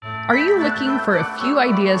Are you looking for a few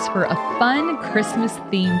ideas for a fun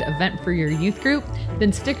Christmas-themed event for your youth group?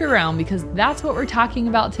 Then stick around because that's what we're talking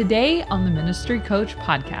about today on the Ministry Coach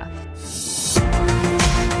Podcast.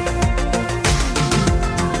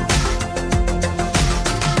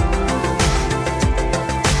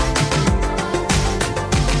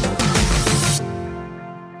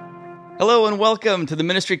 Hello and welcome to the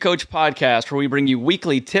Ministry Coach Podcast, where we bring you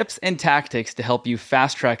weekly tips and tactics to help you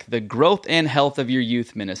fast-track the growth and health of your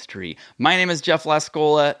youth ministry. My name is Jeff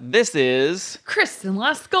Lascola. This is Kristen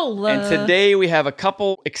Lascola. And today we have a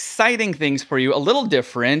couple exciting things for you, a little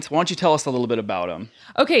different. Why don't you tell us a little bit about them?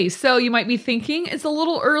 Okay, so you might be thinking it's a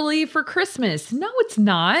little early for Christmas. No, it's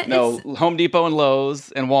not. No, Home Depot and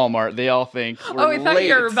Lowe's and Walmart, they all think we're I thought late.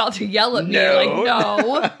 you were about to yell at me.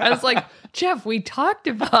 No. I was like, Jeff, we talked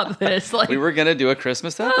about this. We were going to do a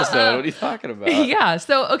Christmas episode. What are you talking about? Yeah.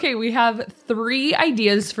 So, okay, we have 3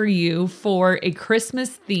 ideas for you for a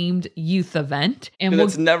Christmas-themed youth event. And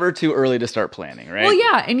it's never too early to start planning, right? Well,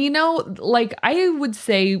 yeah. And I would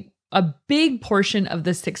say a big portion of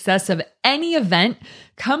the success of any event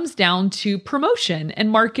comes down to promotion and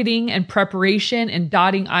marketing and preparation and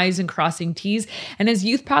dotting I's and crossing T's. And as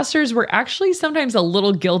youth pastors, we're actually sometimes a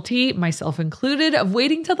little guilty, myself included, of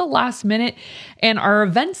waiting till the last minute. And our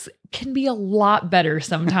events can be a lot better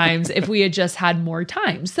sometimes if we had just had more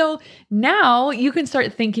time. So now you can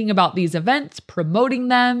start thinking about these events, promoting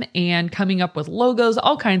them, and coming up with logos,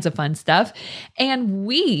 all kinds of fun stuff. And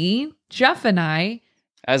we, Jeff and I,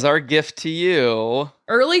 as our gift to you,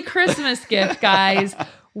 early Christmas gift, guys,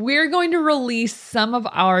 we're going to release some of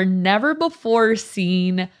our never before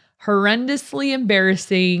seen, horrendously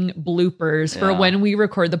embarrassing bloopers for when we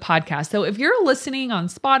record the podcast. So if you're listening on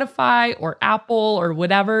Spotify or Apple or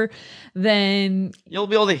whatever, then you'll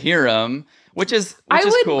be able to hear them, which is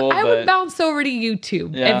cool. I would bounce over to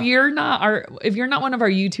YouTube. Yeah. If you're not one of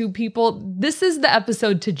our YouTube people, this is the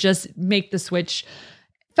episode to just make the switch.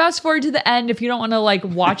 Fast forward to the end if you don't want to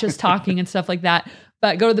watch us talking and stuff like that.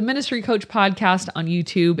 But go to the Ministry Coach Podcast on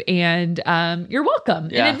YouTube and you're welcome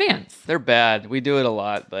in advance. They're bad. We do it a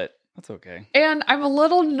lot, but that's okay. And I'm a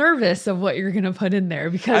little nervous of what you're going to put in there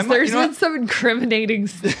because there's been some incriminating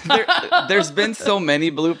stuff. There's been so many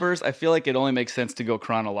bloopers. I feel like it only makes sense to go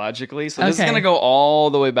chronologically. So this is going to go all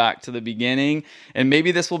the way back to the beginning. And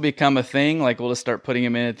maybe this will become a thing. We'll just start putting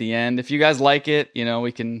them in at the end. If you guys like it,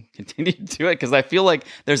 we can continue to do it because I feel like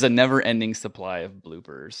there's a never-ending supply of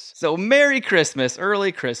bloopers. So Merry Christmas,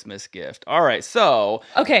 early Christmas gift. All right. So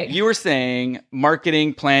you were saying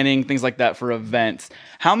marketing, planning, things like that for events.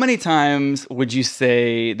 How many times would you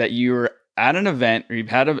say that you're at an event or you've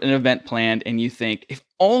had an event planned and you think, if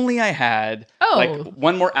only I had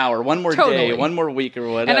one more hour, one more day, one more week or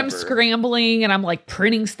whatever. And I'm scrambling and I'm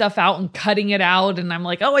printing stuff out and cutting it out. And I'm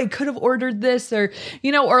like, I could have ordered this or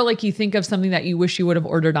you think of something that you wish you would have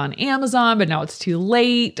ordered on Amazon, but now it's too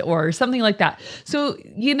late or something like that. So,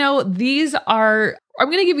 I'm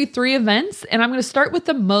going to give you 3 events and I'm going to start with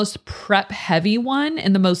the most prep heavy one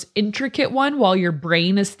and the most intricate one while your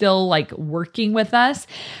brain is still working with us.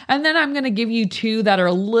 And then I'm going to give you 2 that are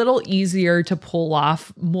a little easier to pull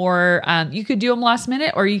off more. You could do them last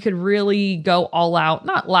minute or you could really go all out,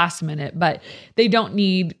 not last minute, but they don't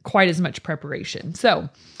need quite as much preparation. So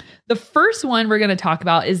the first one we're going to talk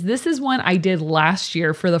about this is one I did last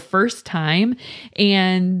year for the first time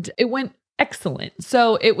and it went excellent.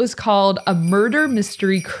 So it was called a murder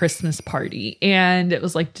mystery Christmas party. And it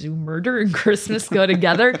was do murder and Christmas go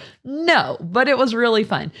together? No, but it was really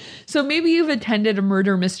fun. So maybe you've attended a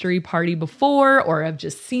murder mystery party before, or have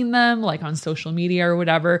just seen them on social media or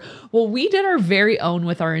whatever. Well, we did our very own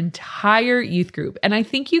with our entire youth group. And I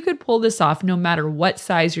think you could pull this off no matter what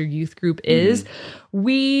size your youth group is.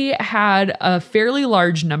 We had a fairly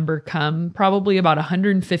large number come, probably about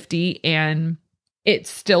 150, and it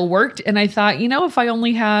still worked. And I thought, if I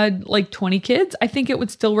only had 20 kids, I think it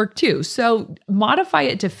would still work too. So modify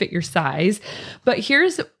it to fit your size. But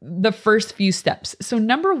here's the first few steps. So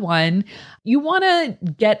number 1, you want to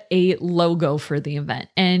get a logo for the event.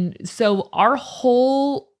 And so our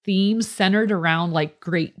whole theme centered around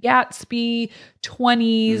Great Gatsby,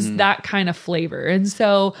 20s, that kind of flavor. And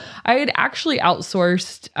so I had actually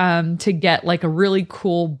outsourced to get a really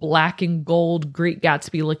cool black and gold Great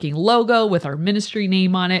Gatsby looking logo with our ministry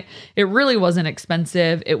name on it. It really wasn't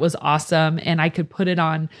expensive. It was awesome. And I could put it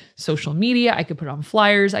on social media. I could put it on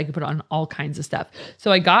flyers. I could put it on all kinds of stuff.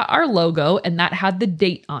 So I got our logo and that had the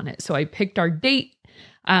date on it. So I picked our date,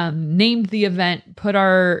 named the event, put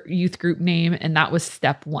our youth group name, and that was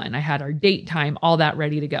step 1. I had our date, time, all that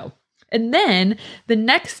ready to go. And then the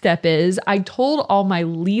next step is I told all my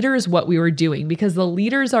leaders what we were doing because the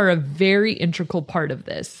leaders are a very integral part of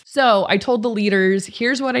this. So I told the leaders,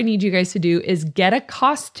 here's what I need you guys to do is get a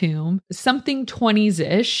costume, something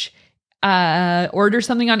 20s-ish, order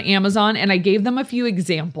something on Amazon. And I gave them a few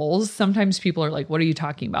examples. Sometimes people are like, what are you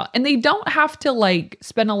talking about? And they don't have to like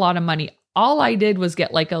spend a lot of money. All I did was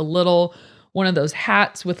get like a little one of those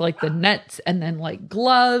hats with like the nets and then like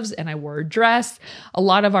gloves, and I wore a dress. A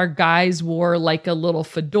lot of our guys wore like a little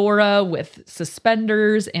fedora with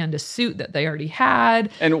suspenders and a suit that they already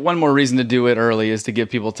had. And one more reason to do it early is to give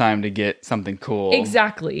people time to get something cool.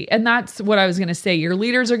 Exactly. And that's what I was going to say. Your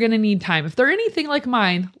leaders are going to need time. If they're anything like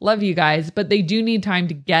mine, love you guys, but they do need time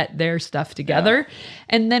to get their stuff together. Yeah.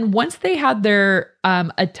 And then once they had their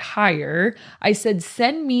attire, I said,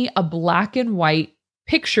 send me a black and white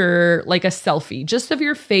picture, like a selfie, just of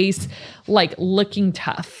your face, like looking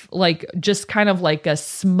tough, like just kind of like a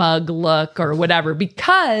smug look or whatever,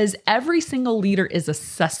 because every single leader is a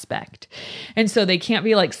suspect. And so they can't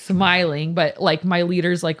be like smiling, but like my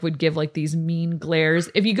leaders like would give like these mean glares.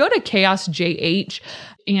 If you go to Chaos JH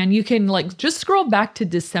and you can like just scroll back to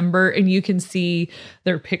December and you can see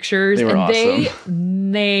their pictures, they were awesome. They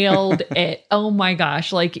nailed it. Oh my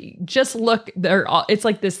gosh. Like just look, it's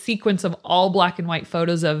like this sequence of all black and white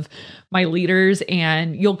photos of my leaders,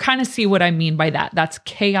 and you'll kind of see what I mean by that. That's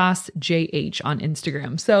Chaos JH on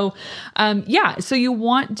Instagram. So so you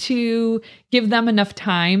want to give them enough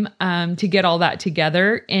time to get all that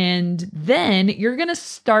together. And then you're going to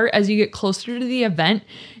start, as you get closer to the event,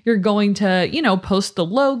 you're going to, post the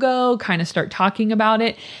logo, kind of start talking about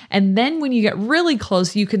it. And then when you get really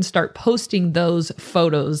close, you can start posting those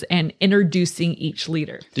photos and introducing each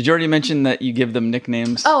leader. Did you already mention that you give them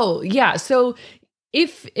nicknames? Oh, yeah. So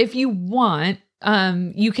if you want,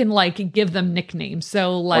 you can like give them nicknames.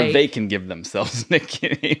 So like, or they can give themselves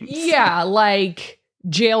nicknames. Yeah, like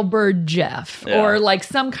Jailbird Jeff, or like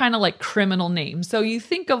some kind of like criminal name. So you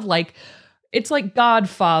think of like, it's like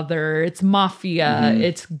Godfather, it's Mafia,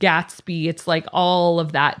 it's Gatsby, it's like all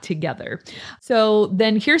of that together. So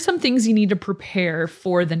then here's some things you need to prepare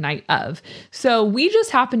for the night of. So we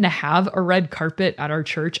just happen to have a red carpet at our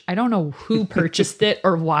church. I don't know who purchased it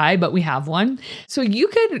or why, but we have one. So you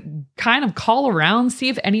could kind of call around, see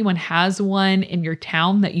if anyone has one in your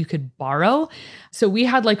town that you could borrow. So we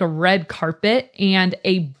had like a red carpet and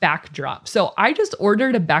a backdrop. So I just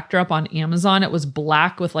ordered a backdrop on Amazon. It was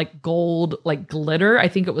black with like gold, like glitter. I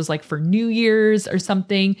think it was like for New Year's or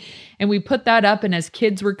something. And we put that up, and as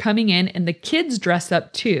kids were coming in, and the kids dress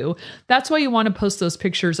up too. That's why you want to post those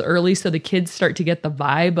pictures early so the kids start to get the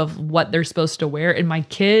vibe of what they're supposed to wear. And my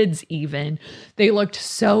kids even, they looked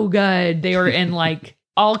so good. They were in like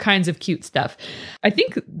all kinds of cute stuff. I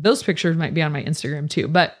think those pictures might be on my Instagram too,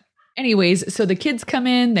 but anyways, so the kids come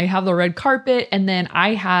in, they have the red carpet, and then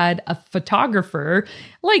I had a photographer,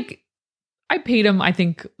 like I paid him, I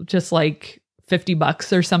think just like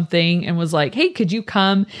 $50 or something, and was like, hey, could you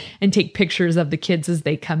come and take pictures of the kids as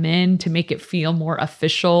they come in to make it feel more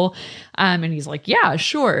official? And he's like, yeah,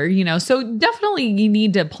 sure. So definitely you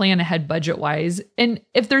need to plan ahead budget wise. And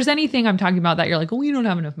if there's anything I'm talking about that you're like, well, we don't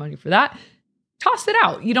have enough money for that, toss it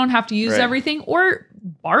out. You don't have to use everything, or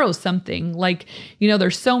borrow something. Like,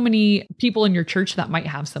 there's so many people in your church that might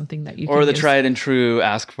have something that you can Or the use. tried and true,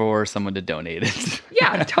 ask for someone to donate it.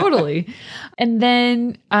 Yeah, totally. And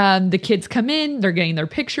then the kids come in, they're getting their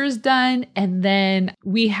pictures done. And then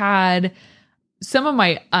we had some of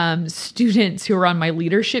my students who are on my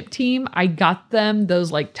leadership team, I got them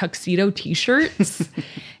those like tuxedo t-shirts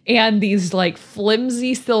and these like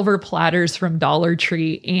flimsy silver platters from Dollar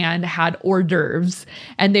Tree, and had hors d'oeuvres,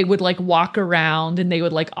 and they would like walk around and they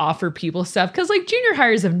would like offer people stuff. Cause like junior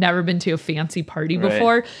hires have never been to a fancy party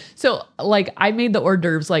before. So like I made the hors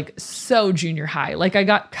d'oeuvres like so junior high. Like I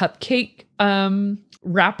got cupcake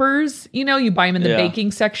wrappers, you buy them in the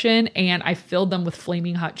baking section, and I filled them with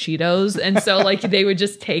Flaming Hot Cheetos. And so like they would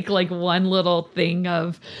just take like one little thing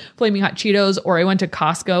of Flaming Hot Cheetos, or I went to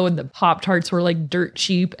Costco and the Pop-Tarts were like dirt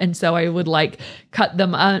cheap. And so I would like cut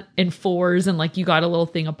them up in fours, and like you got a little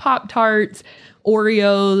thing of Pop-Tarts,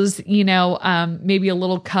 Oreos, maybe a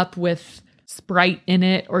little cup with Sprite in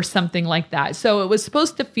it or something like that. So it was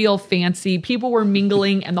supposed to feel fancy. People were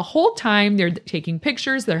mingling, and the whole time they're taking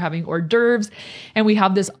pictures, they're having hors d'oeuvres, and we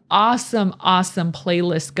have this awesome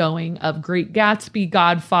playlist going of Great Gatsby,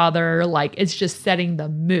 Godfather. Like it's just setting the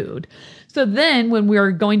mood. So then when we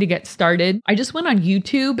were going to get started, I just went on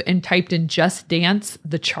YouTube and typed in Just Dance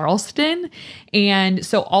the Charleston. And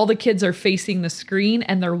so all the kids are facing the screen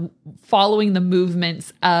and they're following the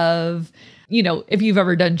movements of, if you've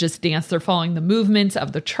ever done Just Dance, they're following the movements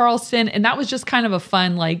of the Charleston. And that was just kind of a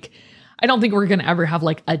fun, like, I don't think we're going to ever have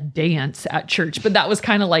like a dance at church, but that was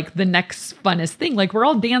kind of like the next funnest thing. Like we're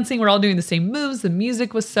all dancing, we're all doing the same moves. The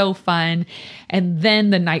music was so fun. And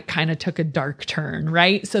then the night kind of took a dark turn,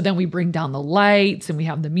 right? So then we bring down the lights and we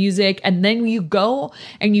have the music, and then you go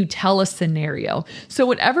and you tell a scenario. So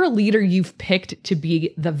whatever leader you've picked to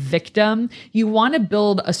be the victim, you want to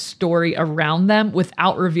build a story around them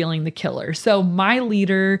without revealing the killer. So my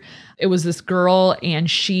leader, it was this girl, and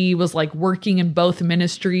she was like working in both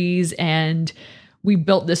ministries, and we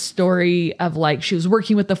built this story of like she was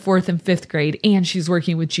working with the 4th and 5th grade, and she's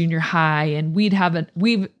working with junior high, and we'd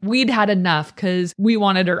had enough because we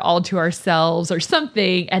wanted her all to ourselves or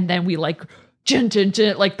something, and then we like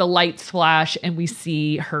like the lights flash and we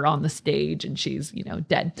see her on the stage and she's,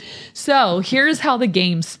 dead. So here's how the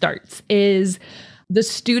game starts is the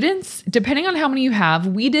students, depending on how many you have,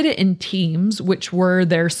 we did it in teams, which were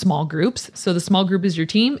their small groups. So the small group is your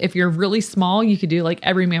team. If you're really small, you could do like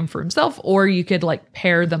every man for himself, or you could like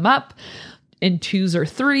pair them up in 2s or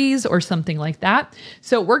 3s or something like that.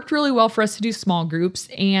 So it worked really well for us to do small groups.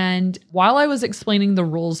 And while I was explaining the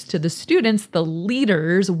rules to the students, the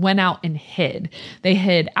leaders went out and hid. They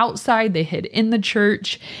hid outside, they hid in the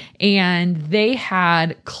church, and they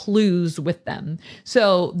had clues with them.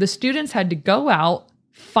 So the students had to go out,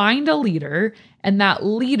 find a leader, and that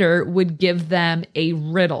leader would give them a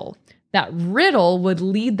riddle. That riddle would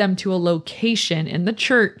lead them to a location in the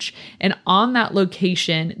church, and on that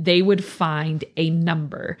location, they would find a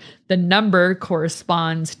number. The number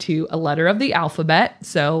corresponds to a letter of the alphabet.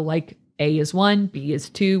 So like A is 1, B is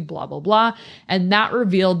 2, blah, blah, blah. And that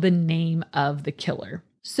revealed the name of the killer.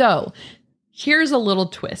 So here's a little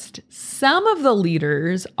twist. Some of the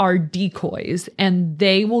leaders are decoys, and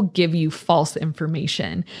they will give you false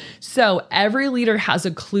information. So every leader has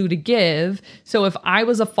a clue to give. So if I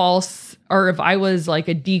was if I was like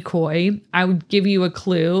a decoy, I would give you a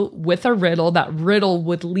clue with a riddle. That riddle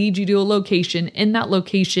would lead you to a location. In that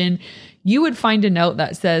location, you would find a note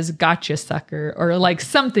that says, "Gotcha, sucker," or like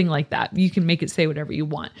something like that. You can make it say whatever you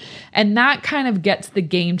want. And that kind of gets the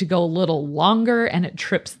game to go a little longer, and it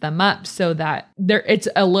trips them up so that it's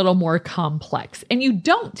a little more complex. And you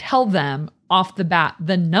don't tell them off the bat,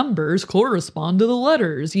 the numbers correspond to the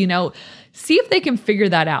letters, see if they can figure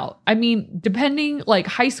that out. I mean, depending like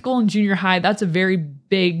high school and junior high, that's a very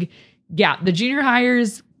big gap. The junior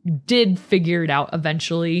hires did figure it out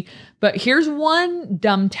eventually. But here's one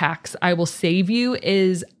dumb tax I will save you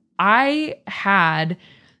is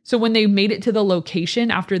so when they made it to the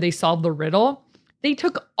location after they solved the riddle, they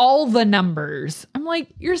took all the numbers. I'm like,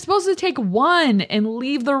 you're supposed to take one and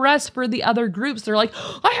leave the rest for the other groups. They're like,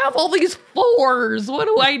 I have all these 4s. What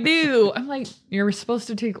do I do? I'm like, you're supposed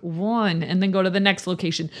to take one and then go to the next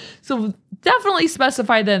location. So definitely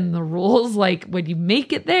specify that in the rules. Like when you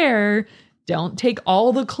make it there, don't take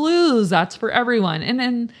all the clues. That's for everyone. And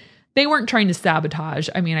then they weren't trying to sabotage.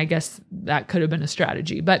 I mean, I guess that could have been a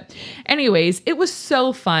strategy. But anyways, it was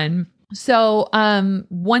so fun. So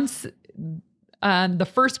once the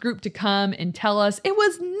first group to come and tell us, it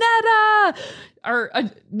was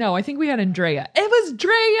Netta. No, I think we had Andrea. It was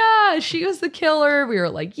Drea. She was the killer. We were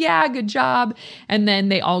like, yeah, good job. And then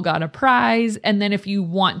they all got a prize. And then if you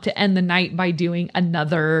want to end the night by doing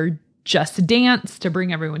another Just Dance to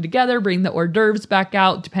bring everyone together, bring the hors d'oeuvres back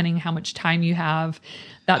out, depending how much time you have.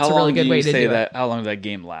 That's a really good way to do it. How long did that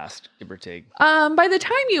game last, give or take? By the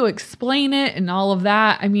time you explain it and all of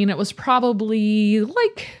that, I mean, it was probably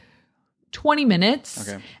like 20 minutes.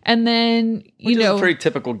 Okay. And then, Which is a pretty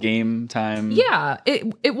typical game time. Yeah,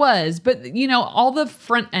 it was. But, all the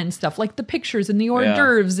front end stuff, like the pictures and the hors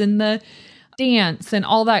d'oeuvres and the dance and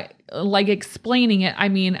all that, like explaining it. I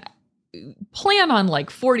mean, plan on like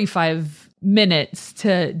 45 minutes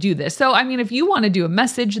to do this. So, I mean, if you want to do a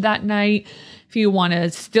message that night, if you want to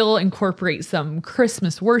still incorporate some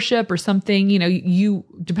Christmas worship or something, you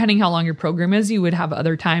depending how long your program is, you would have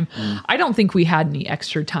other time. I don't think we had any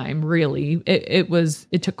extra time, really.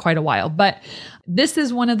 It took quite a while, but this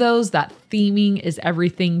is one of those that theming is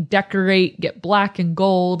everything. Decorate, get black and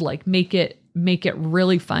gold, like make it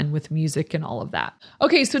really fun with music and all of that.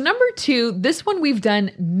 Okay, so number 2, this one we've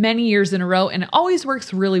done many years in a row and it always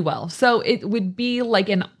works really well. So it would be like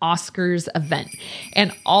an Oscars event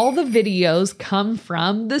and all the videos come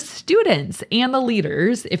from the students and the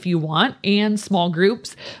leaders if you want, and small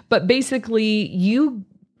groups. But basically you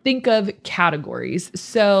think of categories.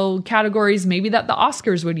 So categories maybe that the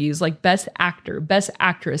Oscars would use, like best actor, best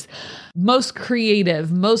actress, most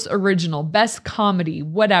creative, most original, best comedy,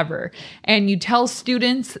 whatever. And you tell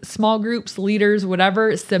students, small groups, leaders,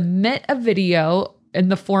 whatever, submit a video in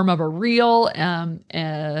the form of a reel,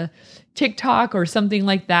 TikTok or something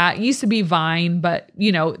like that. It used to be Vine, but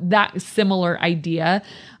that similar idea.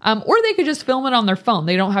 Or they could just film it on their phone.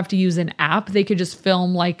 They don't have to use an app. They could just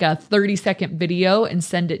film like a 30-second video and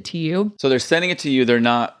send it to you. So they're sending it to you. They're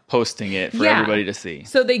not posting it for everybody to see.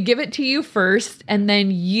 So they give it to you first, and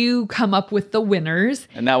then you come up with the winners.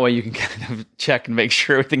 And that way you can kind of check and make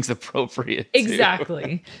sure everything's appropriate.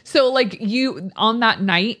 Exactly. So like on that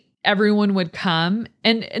night, everyone would come.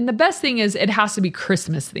 And the best thing is it has to be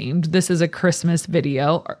Christmas themed. This is a Christmas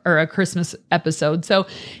video or a Christmas episode. So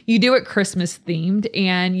you do it Christmas themed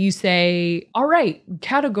and you say, all right,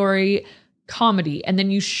 category comedy. And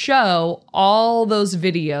then you show all those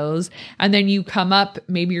videos and then you come up,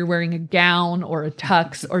 maybe you're wearing a gown or a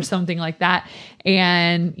tux or something like that.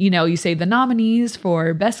 And, you say the nominees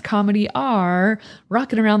for best comedy are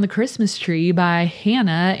Rockin' Around the Christmas Tree by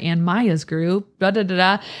Hannah and Maya's group,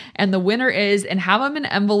 and the winner is, and have them in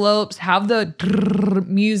envelopes, have the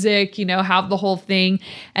music, have the whole thing.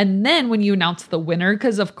 And then when you announce the winner,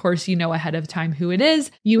 because of course, ahead of time who it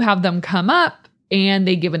is, you have them come up and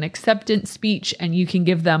they give an acceptance speech and you can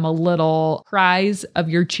give them a little prize of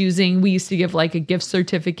your choosing. We used to give like a gift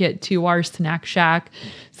certificate to our Snack Shack,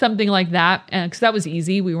 something like that. And because that was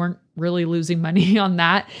easy. We weren't really losing money on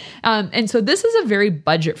that. And so this is a very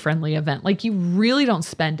budget friendly event. Like you really don't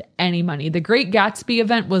spend any money. The Great Gatsby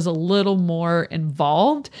event was a little more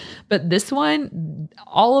involved, but this one,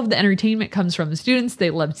 all of the entertainment comes from the students. They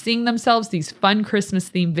loved seeing themselves, these fun Christmas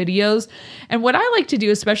themed videos. And what I like to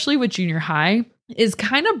do, especially with junior high, is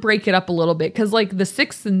kind of break it up a little bit. Cause like the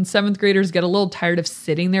 6th and 7th graders get a little tired of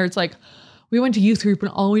sitting there. It's like, we went to youth group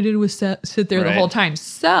and all we did was sit there the whole time.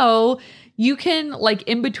 So you can like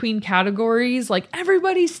in between categories, like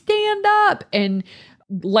everybody stand up and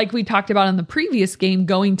like we talked about in the previous game,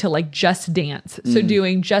 going to like Just Dance. So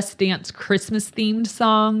doing Just Dance Christmas themed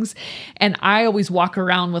songs. And I always walk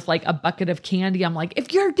around with like a bucket of candy. I'm like,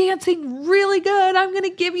 if you're dancing really good, I'm going to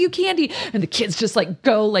give you candy. And the kids just like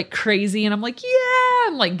go like crazy. And I'm like, yeah,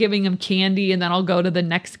 I'm like giving them candy. And then I'll go to the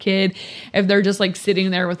next kid. If they're just like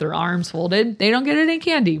sitting there with their arms folded, they don't get any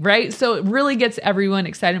candy, right? So it really gets everyone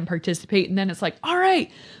excited and participate. And then it's like, all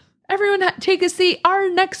right, everyone take a seat. Our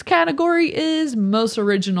next category is most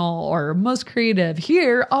original or most creative.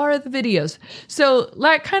 Here are the videos. So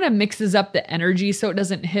that kind of mixes up the energy so it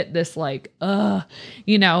doesn't hit this like, I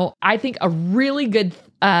think a really good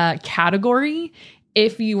category,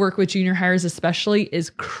 if you work with junior hires especially, is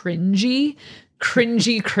cringy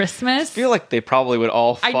Christmas. I feel like they probably would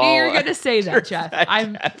all fall. I knew you were going to say that, Jeff.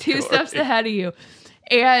 I'm 2 steps ahead of you.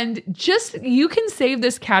 And just, you can save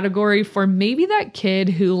this category for maybe that kid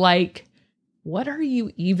who like, what are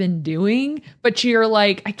you even doing? But you're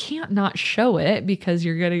like, I can't not show it because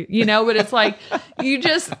you're going to, but it's like, you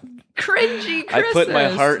just cringy Christmas. I put my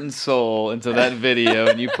heart and soul into that video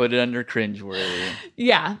and you put it under cringeworthy.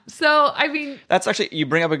 Yeah. So, I mean, that's actually, you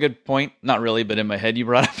bring up a good point. Not really, but in my head, you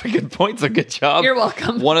brought up a good point. So good job. You're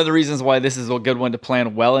welcome. One of the reasons why this is a good one to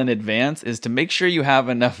plan well in advance is to make sure you have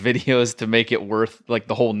enough videos to make it worth like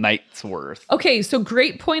the whole night's worth. Okay. So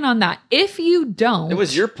great point on that. If you don't. It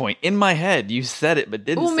was your point. In my head, you said it, but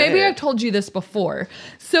didn't say it. Well, maybe I've told you this before.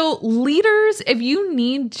 So leaders, if you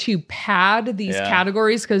need to pad these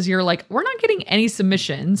categories because you're like, we're not getting any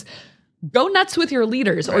submissions, go nuts with your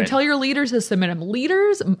leaders or tell your leaders to submit them.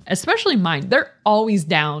 Leaders, especially mine, they're always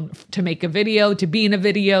down to make a video, to be in a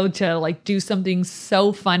video, to like do something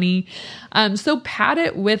so funny. So pad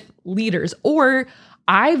it with leaders. Or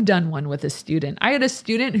I've done one with a student. I had a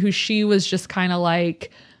student who she was just kind of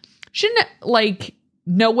like, she didn't like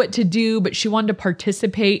know what to do, but she wanted to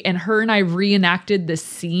participate. And her and I reenacted this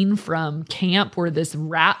scene from camp where this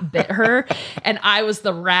rat bit her and I was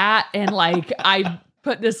the rat. And like, I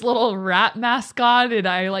put this little rat mask on and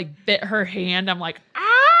I like bit her hand. I'm like,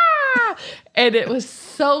 ah, and it was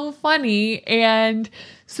so funny. And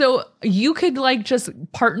so you could like just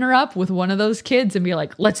partner up with one of those kids and be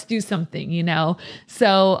like, let's do something,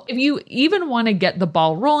 So if you even want to get the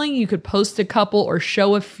ball rolling, you could post a couple or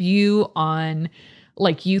show a few on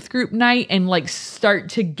like youth group night and like start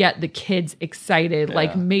to get the kids excited. Yeah.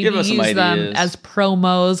 Like maybe use them as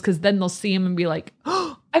promos because then they'll see them and be like,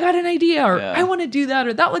 oh, I got an idea or I want to do that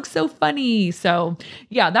or that looks so funny. So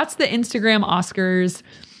yeah, that's the Instagram Oscars.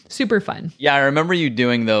 Super fun. Yeah, I remember you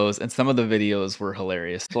doing those and some of the videos were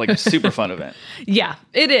hilarious. Like a super fun event. Yeah,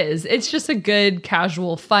 it is. It's just a good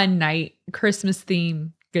casual fun night, Christmas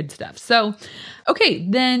theme. Good stuff. So, okay,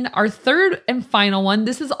 then our third and final one.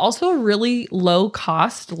 This is also really low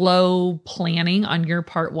cost, low planning on your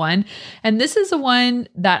part one. And this is a one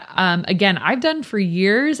that, again, I've done for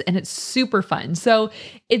years and it's super fun. So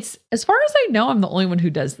it's, as far as I know, I'm the only one who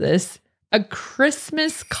does this, a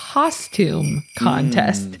Christmas costume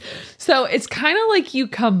contest. So it's kind of like you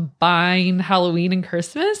combine Halloween and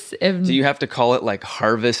Christmas. Do you have to call it like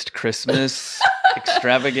Harvest Christmas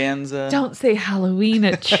extravaganza? Don't say Halloween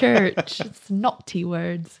at church. It's naughty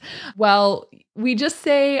words. Well,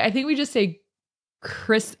 I think we just say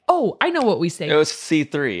Oh, I know what we say. It was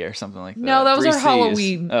C3 or something like that. No, that was our C's.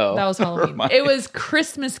 Halloween. Oh, that was Halloween. It was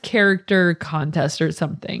Christmas character contest or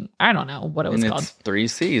something. I don't know what it was called. It's 3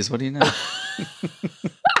 C's. What do you know?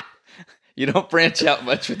 You don't branch out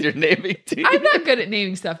much with your naming team. I'm not good at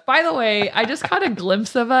naming stuff. By the way, I just caught a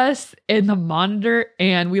glimpse of us in the monitor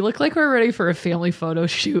and we look like we're ready for a family photo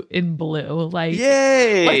shoot in blue. Like,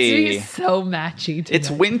 yay! Let's be so matchy today.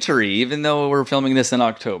 It's wintry, even though we're filming this in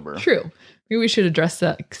October. True. Maybe we should have dressed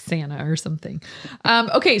like Santa or something.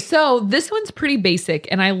 Okay, so this one's pretty basic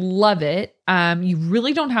and I love it. You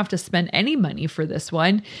really don't have to spend any money for this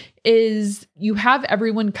one. Is you have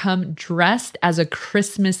everyone come dressed as a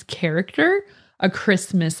Christmas character, a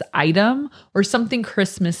Christmas item, or something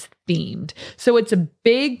Christmas themed. So it's a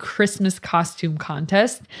big Christmas costume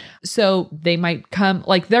contest. So they might come,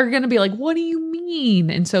 like they're going to be like, what do you mean?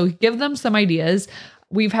 And so give them some ideas.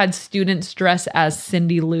 We've had students dress as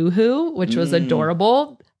Cindy Lou Who, which was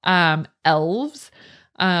adorable. Elves.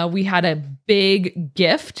 We had a big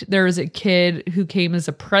gift. There was a kid who came as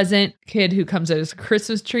a present, kid who comes as a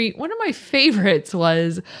Christmas tree. One of my favorites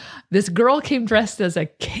was this girl came dressed as a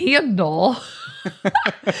candle.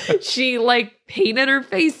 She like painted her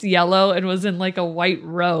face yellow and was in like a white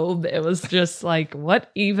robe. It was just like,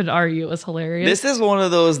 what even are you? It was hilarious. This is one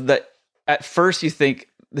of those that at first you think,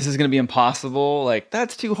 this is going to be impossible. Like,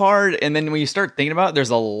 that's too hard. And then when you start thinking about it,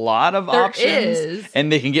 there's a lot of options. And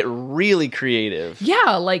they can get really creative.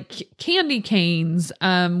 Yeah, like candy canes.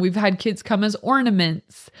 We've had kids come as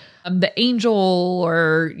ornaments. The angel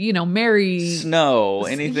or, Mary. Snow,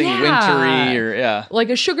 anything wintry or, like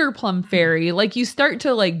a sugar plum fairy. Like you start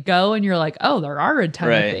to like go and you're like, oh, there are a ton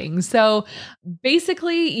of things. So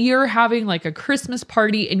basically you're having like a Christmas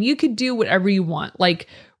party and you could do whatever you want. Like,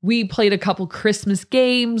 we played a couple Christmas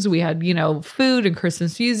games. We had, food and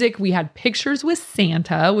Christmas music. We had pictures with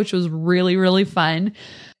Santa, which was really, really fun.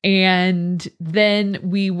 And then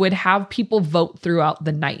we would have people vote throughout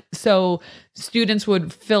the night. So students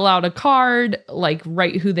would fill out a card, like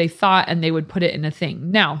write who they thought, and they would put it in a thing.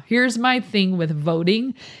 Now, here's my thing with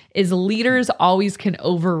voting is leaders always can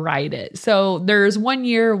override it. So there's one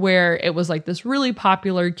year where it was like this really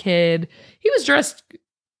popular kid. He was dressed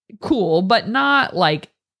cool, but not like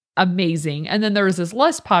amazing. And then there was this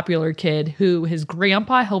less popular kid who his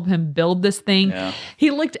grandpa helped him build this thing. Yeah.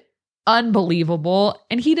 He looked unbelievable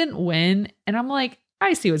and he didn't win. And I'm like,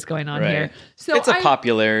 I see what's going on here. So it's a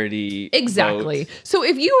popularity. Exactly. vote. So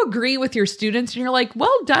if you agree with your students and you're like,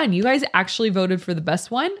 well done, you guys actually voted for the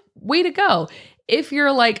best one, way to go. If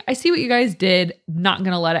you're like, I see what you guys did, not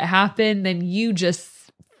going to let it happen, then you just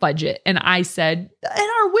fudge it. And I said,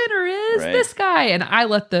 and our winner is this guy. And I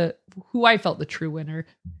let who I felt the true winner,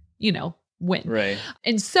 win. Right.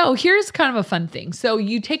 And so here's kind of a fun thing. So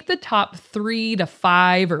you take the top 3 to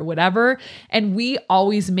 5 or whatever, and we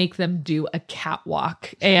always make them do a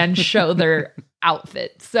catwalk and show their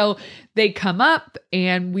outfit. So they come up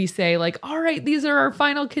and we say like, all right, these are our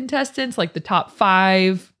final contestants, like the top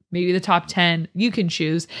 5, maybe the top 10, you can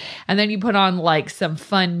choose. And then you put on like some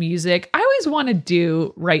fun music. I always want to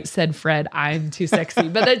do Right Said Fred, I'm Too Sexy,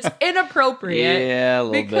 but it's inappropriate. Yeah, a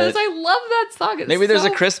little because bit. I love that song. It's maybe there's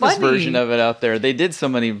so a Christmas funny. version of it out there. They did so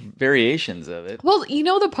many variations of it. Well,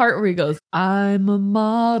 the part where he goes, I'm a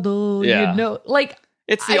model, like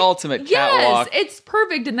it's the ultimate catwalk. Yes, it's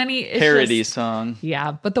perfect. And then parody song.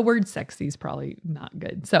 Yeah, but the word sexy is probably not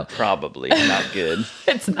good. So probably not good.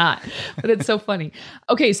 It's not, but it's so funny.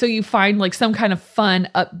 Okay, so you find like some kind of fun,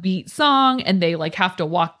 upbeat song, and they like have to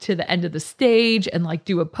walk to the end of the stage and like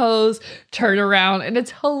do a pose, turn around, and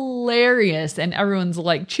it's hilarious. And everyone's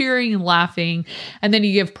like cheering and laughing. And then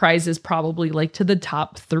you give prizes probably like to the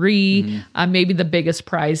top 3, maybe the biggest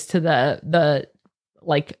prize to the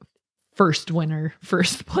like first winner,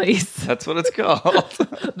 first place. That's what it's called.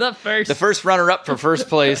 The first runner-up for first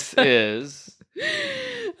place is.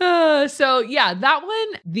 So yeah, that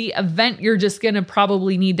one, the event, you're just going to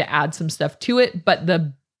probably need to add some stuff to it, but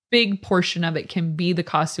the big portion of it can be the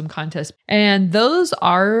costume contest. And those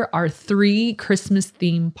are our 3 Christmas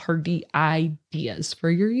theme party ideas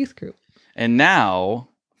for your youth group. And now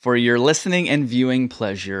For your listening and viewing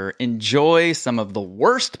pleasure, enjoy some of the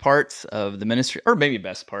worst parts of the ministry, or maybe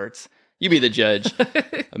best parts. You be the judge.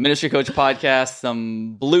 A Ministry Coach podcast,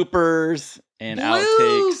 some bloopers and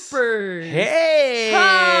outtakes. Hey!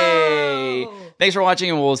 Oh. Thanks for watching,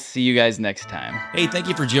 and we'll see you guys next time. Hey, thank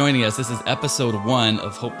you for joining us. This is episode 1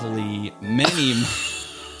 of hopefully many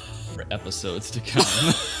more episodes to come.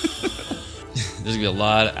 There's gonna be a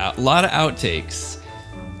lot of outtakes.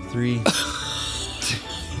 3.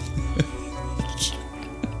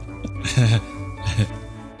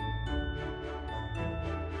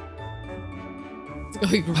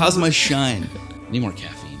 How's my shine? Need more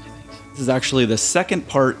caffeine, I think. This is actually the second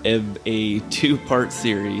part of a 2-part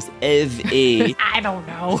series. I don't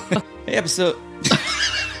know. Hey, episode.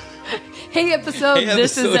 Hey, episode. Hey,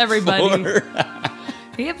 this is everybody. 4.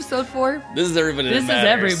 Hey, episode 4. This is everybody. This is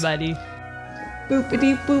everybody.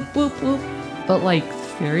 Boopity boop boop boop. But like,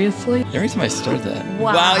 seriously? Every time I start that.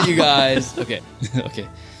 Wow, you guys. Okay. Okay.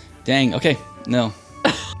 Dang. Okay. No.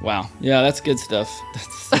 Wow. Yeah, that's good stuff.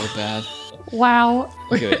 That's so bad. Wow.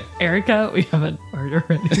 Okay. Erica, we have an order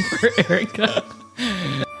ready for Erica.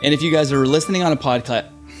 And if you guys are listening on a podcast,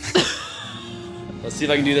 let's see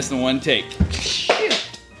if I can do this in one take.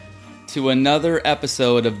 Shoot. To another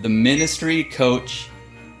episode of the Ministry Coach.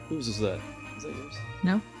 Whose was that? Is that yours?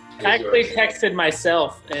 No. I actually texted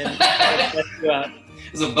myself and I you up.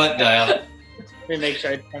 It's a butt dial. Let me make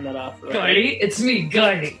sure I turn that off. Right. Gordy, it's me,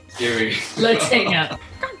 Gordy. Here we go. Let's hang out.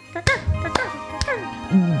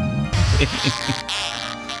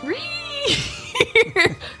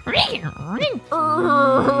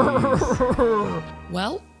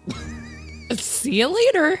 Well, see you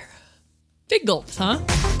later. Figgles, huh?